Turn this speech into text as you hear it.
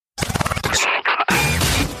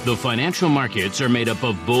The financial markets are made up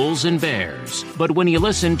of bulls and bears, but when you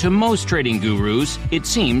listen to most trading gurus, it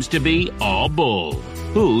seems to be all bull.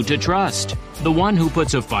 Who to trust? The one who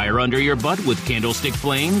puts a fire under your butt with candlestick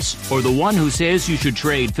flames? Or the one who says you should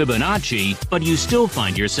trade Fibonacci, but you still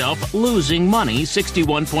find yourself losing money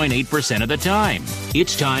 61.8% of the time?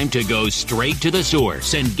 It's time to go straight to the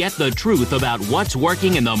source and get the truth about what's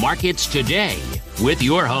working in the markets today with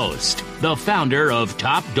your host, the founder of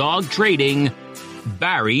Top Dog Trading,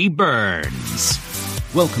 Barry Burns.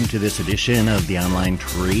 Welcome to this edition of the Online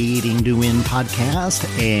Trading to Win podcast,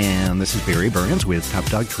 and this is Barry Burns with Top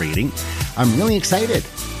Dog Trading. I'm really excited.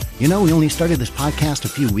 You know, we only started this podcast a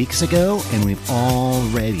few weeks ago, and we've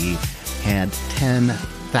already had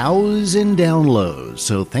 10,000 downloads.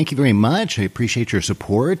 So thank you very much. I appreciate your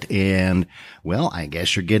support, and well, I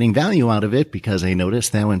guess you're getting value out of it because I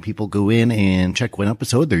noticed that when people go in and check one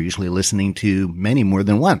episode, they're usually listening to many more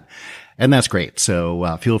than one. And that's great.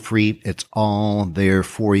 So feel free. It's all there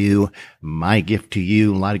for you. My gift to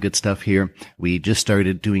you. A lot of good stuff here. We just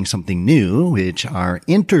started doing something new, which are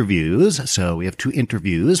interviews. So we have 2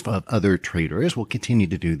 interviews of other traders. We'll continue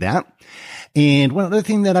to do that. And one other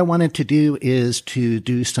thing that I wanted to do is to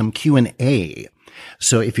do some Q&A.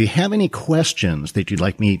 So if you have any questions that you'd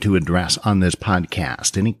like me to address on this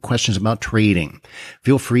podcast, any questions about trading,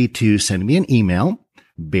 feel free to send me an email.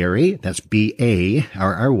 Barry, that's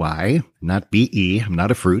B-A-R-R-Y, not B-E. I'm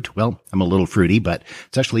not a fruit. Well, I'm a little fruity, but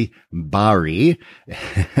it's actually Barry.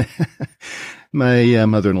 My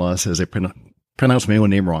mother-in-law says I pronounce my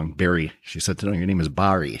own name wrong, Barry. She said, no, your name is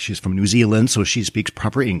Barry. She's from New Zealand, so she speaks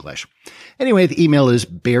proper English. Anyway, the email is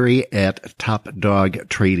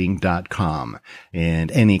barry@topdogtrading.com.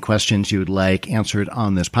 And any questions you would like answered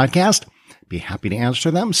on this podcast, be happy to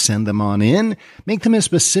answer them. Send them on in. Make them as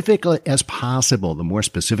specific as possible. The more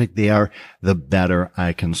specific they are, the better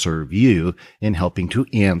I can serve you in helping to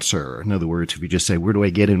answer. In other words, if you just say, where do I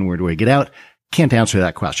get in? Where do I get out? Can't answer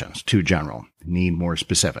that question. It's too general. Need more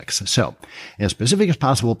specifics. So as specific as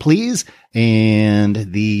possible, please.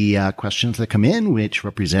 And the questions that come in, which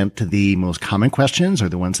represent the most common questions, are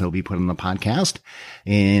the ones that will be put on the podcast.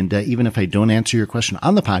 And even if I don't answer your question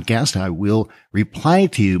on the podcast, I will reply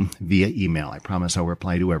to you via email. I promise I'll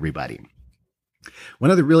reply to everybody.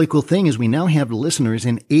 One other really cool thing is we now have listeners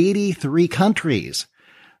in 83 countries.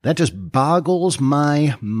 That just boggles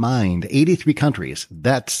my mind. 83 countries.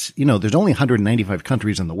 That's, there's only 195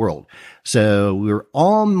 countries in the world. So we're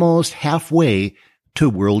almost halfway to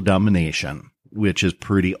world domination, which is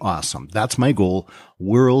pretty awesome. That's my goal,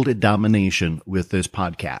 world domination with this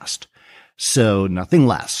podcast. So nothing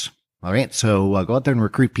less. All right. So go out there and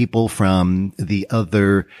recruit people from the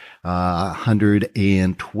other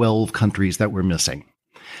 112 countries that we're missing.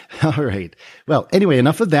 All right. Well, anyway,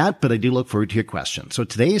 enough of that, but I do look forward to your questions. So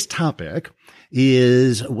today's topic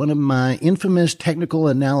is one of my infamous technical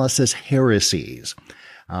analysis heresies.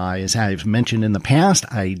 As I've mentioned in the past,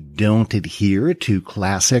 I don't adhere to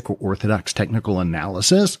classic or orthodox technical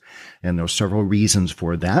analysis, and there are several reasons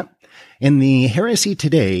for that. And the heresy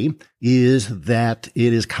today is that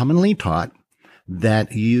it is commonly taught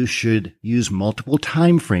that you should use multiple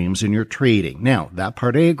time frames in your trading. Now, that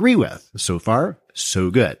part I agree with. So far,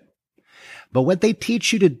 so good. But what they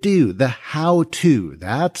teach you to do, the how-to,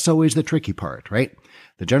 that's always the tricky part, right?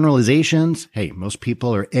 The generalizations, hey, most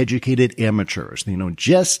people are educated amateurs. They know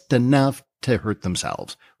just enough to hurt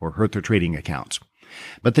themselves or hurt their trading accounts.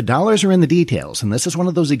 But the dollars are in the details, and this is one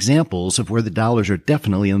of those examples of where the dollars are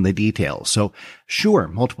definitely in the details. So sure,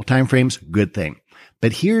 multiple time frames, good thing.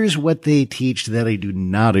 But here's what they teach that I do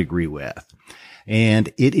not agree with.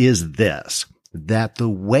 And it is this, that the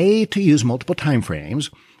way to use multiple time frames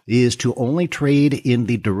is to only trade in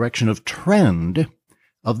the direction of trend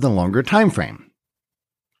of the longer time frame.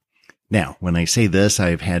 Now, when I say this,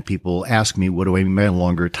 I've had people ask me, what do I mean by a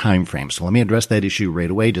longer time frame? So let me address that issue right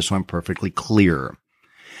away, just so I'm perfectly clear.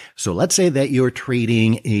 So let's say that you're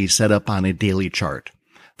trading a setup on a daily chart.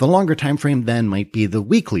 The longer time frame then might be the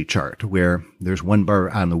weekly chart, where there's 1 bar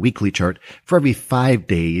on the weekly chart for every 5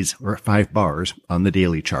 days or 5 bars on the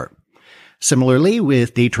daily chart. Similarly,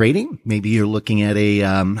 with day trading, maybe you're looking at a,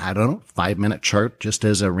 5-minute chart just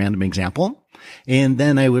as a random example. And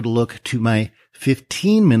then I would look to my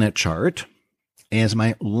 15-minute chart as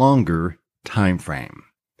my longer time frame.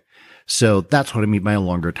 So that's what I mean by a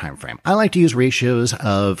longer time frame. I like to use ratios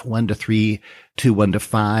of 1:3 to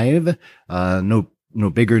 1:5, no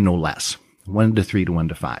bigger, no less. 1:3 to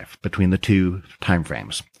 1:5 between the 2 time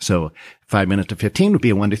frames. So 5 minutes to 15 would be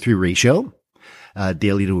a 1:3 ratio.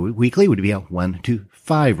 Daily to weekly would be a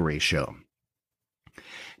 1:5 ratio.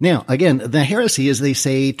 Now, again, the heresy is they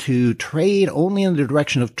say to trade only in the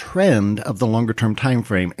direction of trend of the longer term time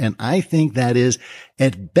frame. And I think that is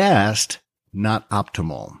at best not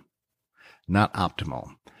optimal. Not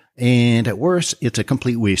optimal. And at worst, it's a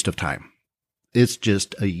complete waste of time. It's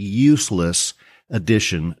just a useless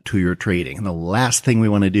addition to your trading. And the last thing we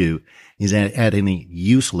want to do is add any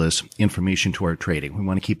useless information to our trading. We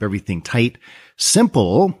want to keep everything tight,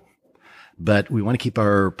 simple, but we want to keep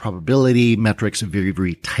our probability metrics very,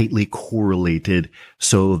 very tightly correlated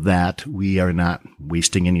so that we are not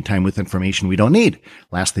wasting any time with information we don't need.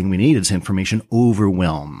 Last thing we need is information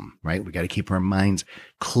overwhelm, right? We got to keep our minds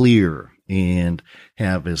clear and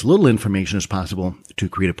have as little information as possible to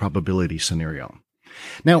create a probability scenario.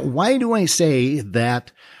 Now, why do I say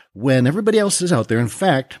that when everybody else is out there? In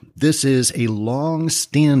fact, this is a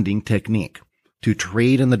long-standing technique to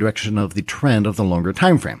trade in the direction of the trend of the longer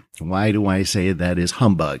time frame. Why do I say that is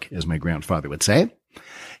humbug, as my grandfather would say?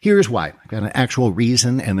 Here's why. I've got an actual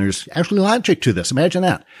reason, and there's actually logic to this. Imagine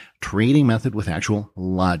that. Trading method with actual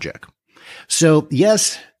logic. So,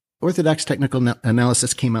 yes, Orthodox Technical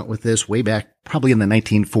Analysis came out with this way back probably in the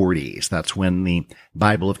 1940s. That's when the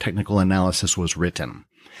Bible of Technical Analysis was written.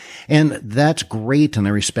 And that's great, and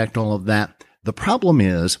I respect all of that. The problem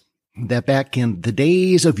is that back in the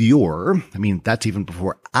days of yore, I mean, that's even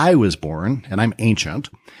before I was born, and I'm ancient,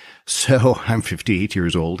 so I'm 58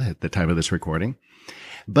 years old at the time of this recording.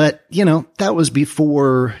 But, that was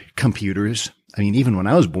before computers. I mean, even when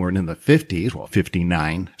I was born in the 50s,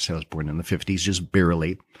 59, so I was born in the 50s, just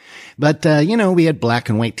barely. But, we had black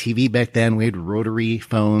and white TV back then. We had rotary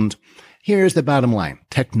phones. Here's the bottom line.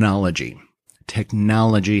 Technology.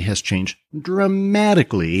 Technology has changed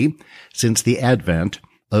dramatically since the advent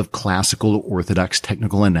of classical Orthodox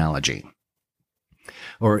technical analogy.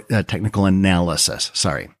 Or technical analysis,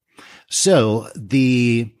 sorry. So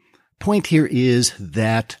the point here is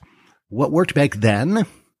that what worked back then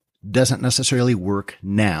doesn't necessarily work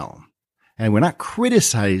now. And we're not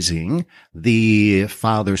criticizing the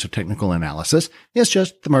fathers of technical analysis. It's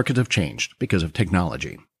just the markets have changed because of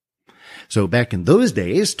technology. So back in those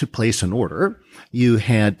days, to place an order, you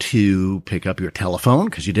had to pick up your telephone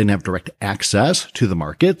because you didn't have direct access to the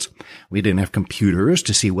markets. We didn't have computers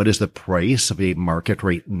to see what is the price of a market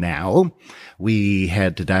right now. We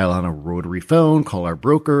had to dial on a rotary phone, call our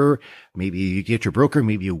broker. Maybe you get your broker,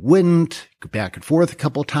 maybe you wouldn't. Go back and forth a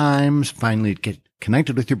couple times. Finally get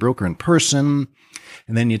connected with your broker in person.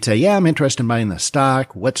 And then you'd say, yeah, I'm interested in buying the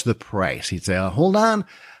stock. What's the price? He'd say, hold on,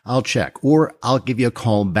 I'll check. Or I'll give you a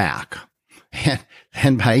call back.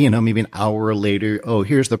 And by, maybe an hour later,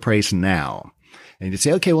 here's the price now. And you'd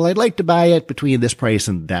say, okay, well, I'd like to buy it between this price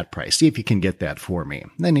and that price. See if you can get that for me.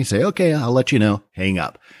 And then you say, okay, I'll let you know. Hang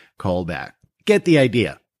up. Call back. Get the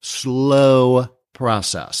idea. Slow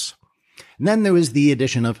process. And then there was the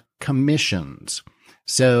addition of commissions.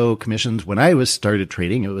 So commissions, when I was started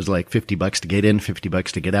trading, it was like $50 to get in,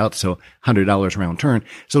 $50 to get out. So $100 round turn.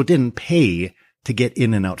 So it didn't pay to get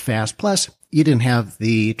in and out fast. Plus, you didn't have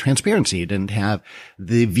the transparency. You didn't have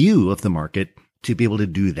the view of the market to be able to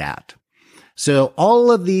do that. So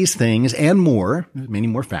all of these things and more, many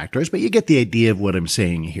more factors, but you get the idea of what I'm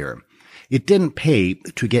saying here. It didn't pay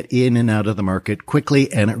to get in and out of the market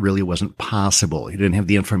quickly, and it really wasn't possible. You didn't have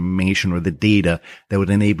the information or the data that would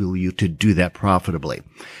enable you to do that profitably.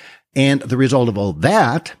 And the result of all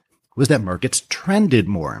that was that markets trended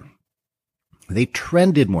more. They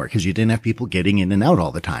trended more because you didn't have people getting in and out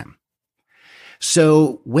all the time.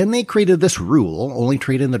 So when they created this rule, only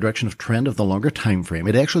trade in the direction of trend of the longer time frame,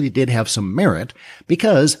 it actually did have some merit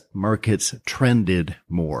because markets trended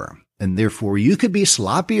more. And therefore you could be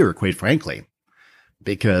sloppier, quite frankly,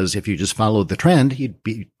 because if you just followed the trend, you'd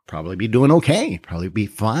probably be doing okay, probably be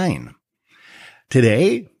fine.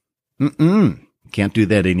 Today, can't do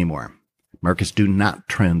that anymore. Markets do not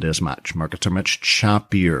trend as much. Markets are much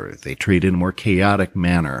choppier. They trade in a more chaotic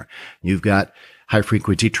manner. You've got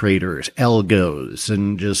high-frequency traders, algos,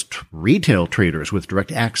 and just retail traders with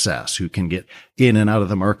direct access who can get in and out of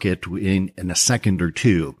the market in a second or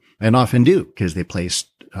two, and often do because they place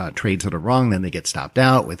trades that are wrong, then they get stopped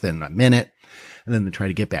out within a minute, and then they try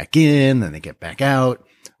to get back in, then they get back out,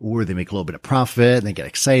 or they make a little bit of profit, and they get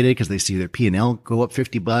excited because they see their P&L go up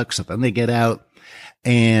 $50, so then they get out.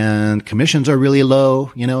 And commissions are really low,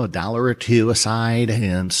 $1 or $2 aside.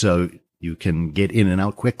 And so you can get in and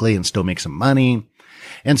out quickly and still make some money.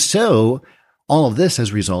 And so all of this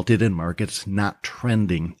has resulted in markets not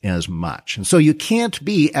trending as much. And so you can't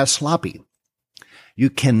be as sloppy. You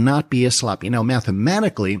cannot be as sloppy. Now,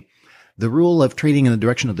 mathematically, the rule of trading in the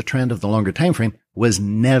direction of the trend of the longer time frame was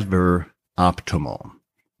never optimal.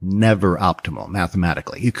 never optimal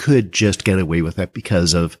mathematically. You could just get away with it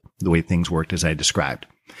because of the way things worked as I described.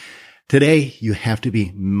 Today, you have to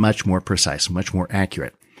be much more precise, much more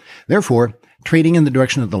accurate. Therefore, trading in the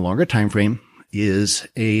direction of the longer time frame is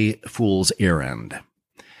a fool's errand.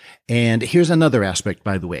 And here's another aspect,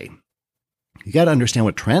 by the way. You got to understand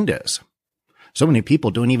what trend is. So many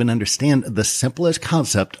people don't even understand the simplest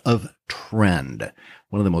concept of trend,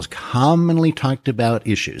 one of the most commonly talked about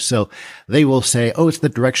issues. So they will say, oh, it's the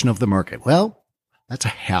direction of the market. Well, that's a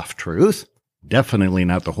half-truth. Definitely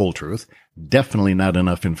not the whole truth. Definitely not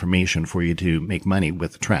enough information for you to make money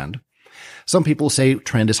with the trend. Some people say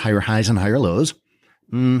trend is higher highs and higher lows.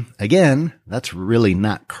 Again, that's really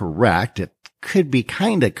not correct. It could be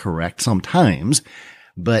kind of correct sometimes,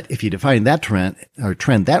 but if you define that trend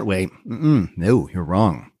that way, no, you're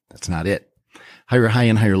wrong. That's not it. Higher high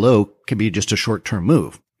and higher low can be just a short-term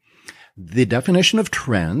move. The definition of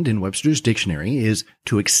trend in Webster's dictionary is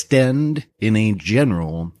to extend in a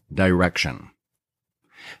general direction.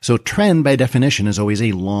 So trend by definition is always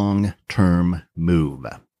a long-term move.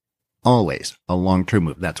 Always a long-term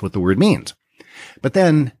move. That's what the word means. But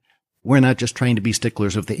then we're not just trying to be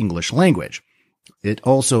sticklers of the English language. It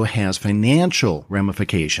also has financial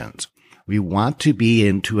ramifications. We want to be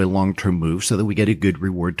into a long-term move so that we get a good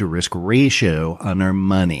reward to risk ratio on our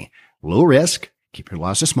money. Low risk, keep your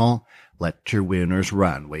losses small, let your winners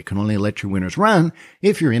run. Well, you can only let your winners run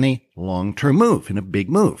if you're in a long-term move, in a big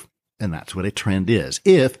move. And that's what a trend is,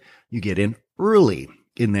 if you get in early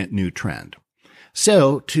in that new trend.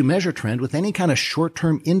 So to measure trend with any kind of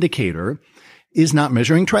short-term indicator is not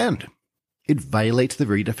measuring trend. It violates the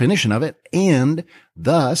very definition of it and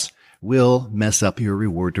thus will mess up your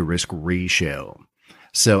reward to risk ratio.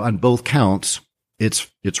 So on both counts, it's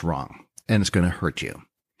wrong and it's going to hurt you.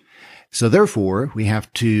 So therefore, we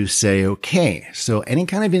have to say, okay, so any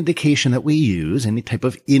kind of indication that we use, any type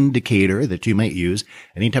of indicator that you might use,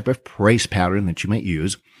 any type of price pattern that you might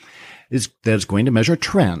use is going to measure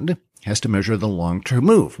trend, has to measure the long-term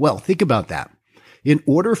move. Well, think about that. In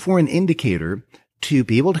order for an indicator to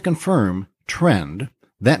be able to confirm trend,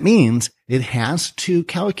 that means it has to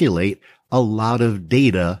calculate a lot of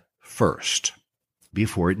data first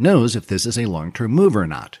before it knows if this is a long-term move or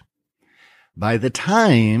not. By the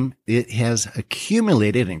time it has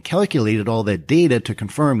accumulated and calculated all that data to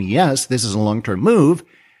confirm, yes, this is a long-term move,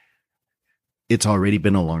 it's already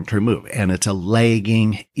been a long-term move, and it's a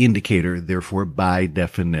lagging indicator, therefore, by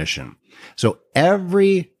definition. So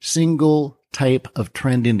every single type of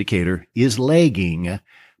trend indicator is lagging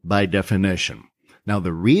by definition. Now,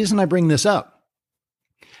 the reason I bring this up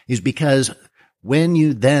is because when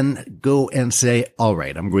you then go and say, all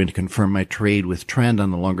right, I'm going to confirm my trade with trend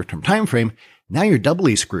on the longer term time frame, now you're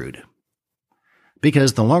doubly screwed.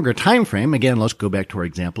 Because the longer time frame, again, let's go back to our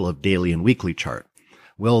example of daily and weekly chart.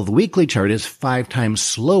 Well, the weekly chart is 5 times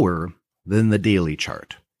slower than the daily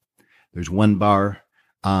chart. There's 1 bar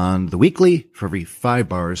on the weekly for every 5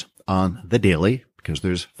 bars on the daily, because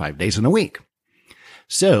there's 5 days in a week.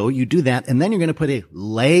 So you do that, and then you're going to put a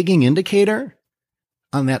lagging indicator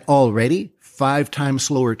on that already 5 times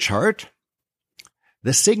slower chart.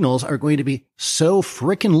 The signals are going to be so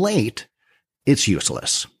freaking late, it's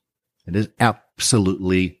useless. It is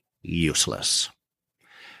absolutely useless.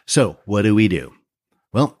 So what do we do?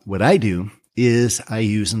 Well, what I do is I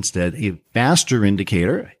use instead a faster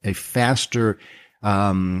indicator, a faster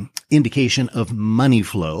indication of money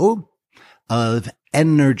flow, of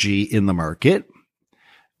energy in the market,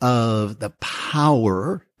 of the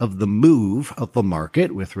power of the move of the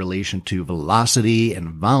market with relation to velocity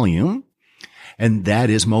and volume, and that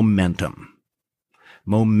is momentum.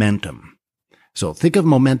 Momentum. So think of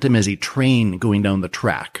momentum as a train going down the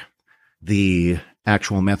track. The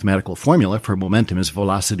actual mathematical formula for momentum is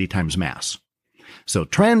velocity times mass. So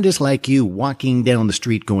trend is like you walking down the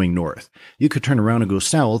street going north. You could turn around and go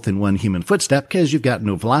south in one human footstep because you've got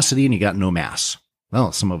no velocity and you got no mass.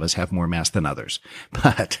 Well, some of us have more mass than others.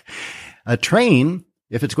 But a train,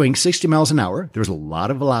 if it's going 60 miles an hour, there's a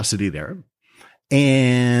lot of velocity there.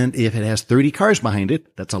 And if it has 30 cars behind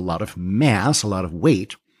it, that's a lot of mass, a lot of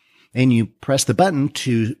weight. And you press the button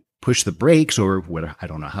to push the brakes, or what, I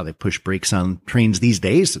don't know how they push brakes on trains these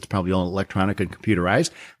days. It's probably all electronic and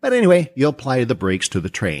computerized. But anyway, you apply the brakes to the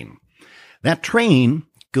train. That train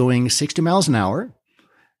going 60 miles an hour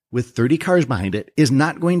with 30 cars behind it is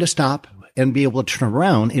not going to stop and be able to turn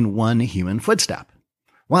around in one human footstep.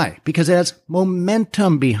 Why? Because it has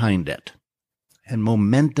momentum behind it. And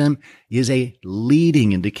momentum is a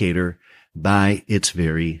leading indicator by its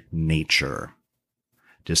very nature.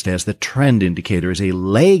 Just as the trend indicator is a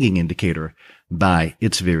lagging indicator by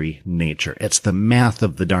its very nature. It's the math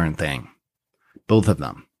of the darn thing. Both of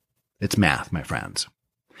them. It's math, my friends.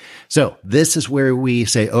 So this is where we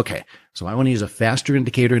say, okay, so I want to use a faster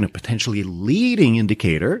indicator and a potentially leading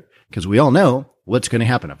indicator, because we all know what's going to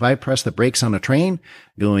happen. If I press the brakes on a train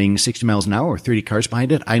going 60 miles an hour or 30 cars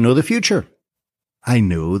behind it, I know the future. I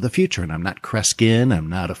know the future, and I'm not Kreskin. I'm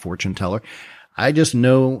not a fortune teller. I just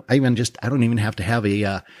know, I don't even have to have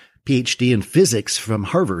a PhD in physics from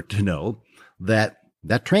Harvard to know that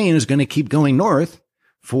that train is going to keep going north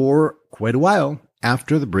for quite a while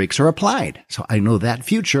after the brakes are applied. So I know that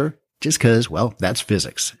future just because, well, that's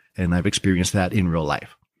physics, and I've experienced that in real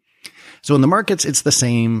life. So in the markets, it's the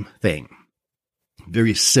same thing.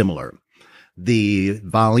 Very similar. The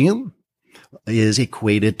volume is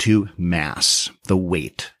equated to mass, the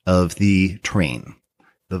weight of the train,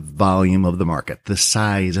 the volume of the market, the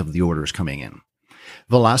size of the orders coming in.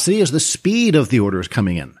 Velocity is the speed of the orders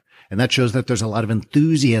coming in. And that shows that there's a lot of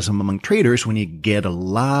enthusiasm among traders when you get a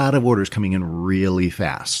lot of orders coming in really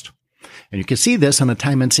fast. And you can see this on a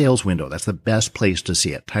time and sales window. That's the best place to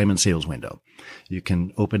see it, time and sales window. You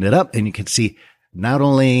can open it up and you can see not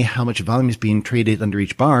only how much volume is being traded under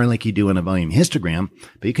each bar like you do on a volume histogram,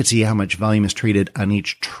 but you can see how much volume is traded on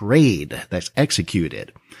each trade that's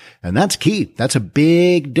executed. And that's key. That's a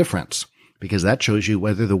big difference because that shows you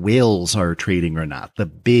whether the whales are trading or not, the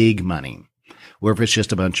big money, or if it's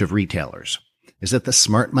just a bunch of retailers. Is it the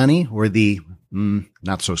smart money or the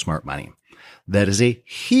not so smart money? That is a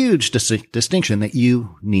huge distinction that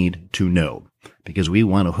you need to know because we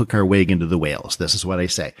want to hook our way into the whales. This is what I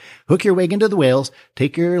say. Hook your way into the whales,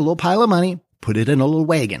 take your little pile of money, put it in a little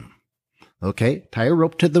wagon. Okay? Tie a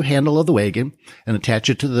rope to the handle of the wagon and attach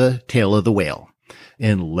it to the tail of the whale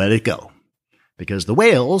and let it go. Because the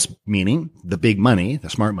whales, meaning the big money, the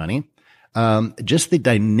smart money, just the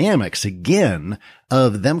dynamics again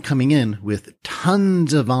of them coming in with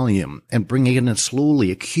tons of volume and bringing it in and slowly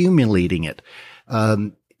accumulating it,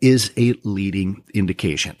 is a leading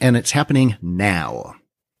indication. And it's happening now.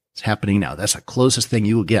 It's happening now. That's the closest thing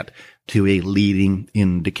you will get to a leading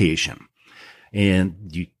indication. And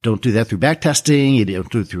you don't do that through back testing. You don't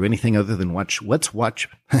do it through anything other than watching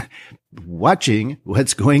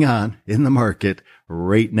what's going on in the market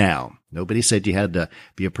right now. Nobody said you had to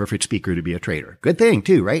be a perfect speaker to be a trader. Good thing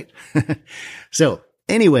too, right? So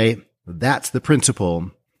anyway, that's the principle.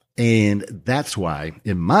 And that's why,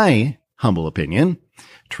 in my humble opinion,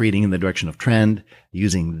 trading in the direction of trend,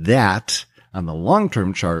 using that on the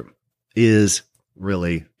long-term chart is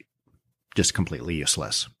really just completely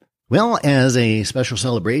useless. Well, as a special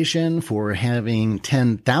celebration for having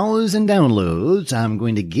 10,000 downloads, I'm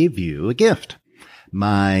going to give you a gift.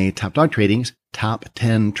 My Top Dog Trading's Top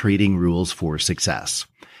 10 Trading Rules for Success.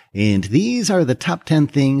 And these are the top 10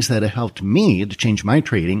 things that have helped me to change my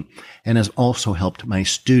trading and has also helped my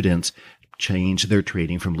students change their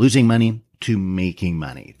trading from losing money to making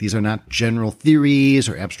money. These are not general theories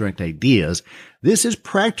or abstract ideas. This is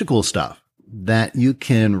practical stuff that you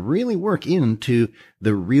can really work into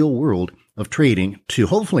the real world of trading to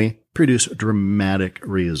hopefully produce dramatic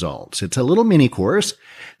results. It's a little mini course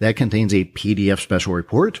that contains a PDF special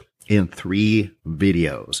report in 3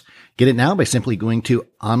 videos. Get it now by simply going to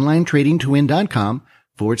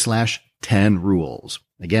onlinetradingtowin.com/10 rules.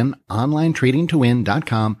 Again,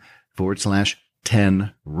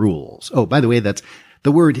 onlinetradingtowin.com/10 rules. Oh, by the way, that's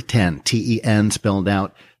the word 10, T-E-N spelled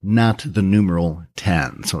out, not the numeral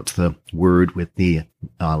 10. So it's the word with the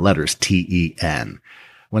letters T-E-N.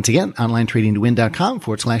 Once again,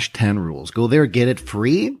 onlinetradingtowin.com/10 rules. Go there, get it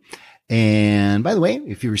free. And by the way,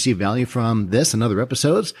 if you receive value from this and other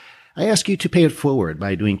episodes, I ask you to pay it forward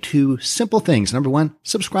by doing 2 simple things. Number 1,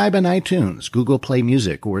 subscribe on iTunes, Google Play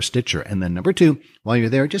Music, or Stitcher. And then number 2, while you're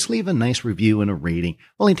there, just leave a nice review and a rating.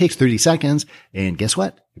 Only takes 30 seconds. And guess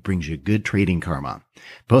what? It brings you good trading karma.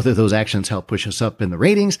 Both of those actions help push us up in the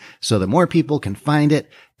ratings so that more people can find it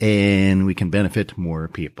and we can benefit more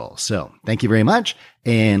people. So thank you very much.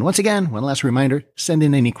 And once again, one last reminder, send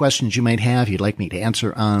in any questions you might have you'd like me to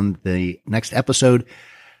answer on the next episode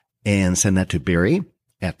and send that to Barry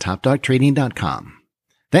at topdogtrading.com.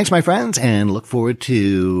 Thanks, my friends, and look forward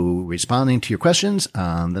to responding to your questions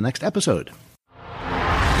on the next episode.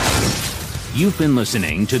 You've been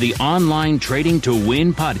listening to the Online Trading to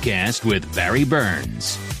Win podcast with Barry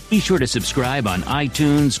Burns. Be sure to subscribe on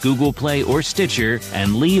iTunes, Google Play, or Stitcher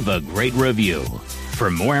and leave a great review.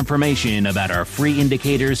 For more information about our free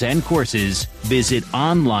indicators and courses, visit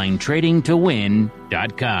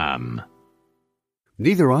onlinetradingtowin.com.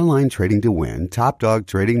 Neither Online Trading to Win, Top Dog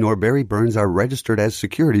Trading, nor Barry Burns are registered as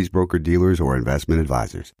securities broker-dealers or investment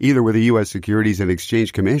advisors, either with the U.S. Securities and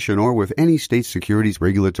Exchange Commission or with any state securities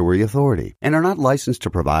regulatory authority, and are not licensed to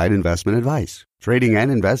provide investment advice. Trading and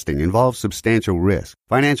investing involves substantial risk.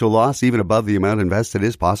 Financial loss, even above the amount invested,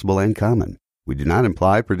 is possible and common. We do not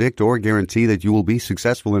imply, predict, or guarantee that you will be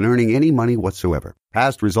successful in earning any money whatsoever.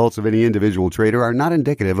 Past results of any individual trader are not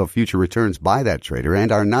indicative of future returns by that trader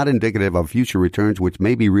and are not indicative of future returns which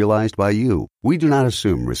may be realized by you. We do not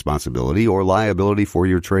assume responsibility or liability for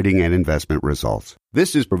your trading and investment results.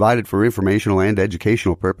 This is provided for informational and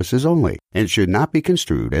educational purposes only and should not be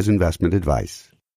construed as investment advice.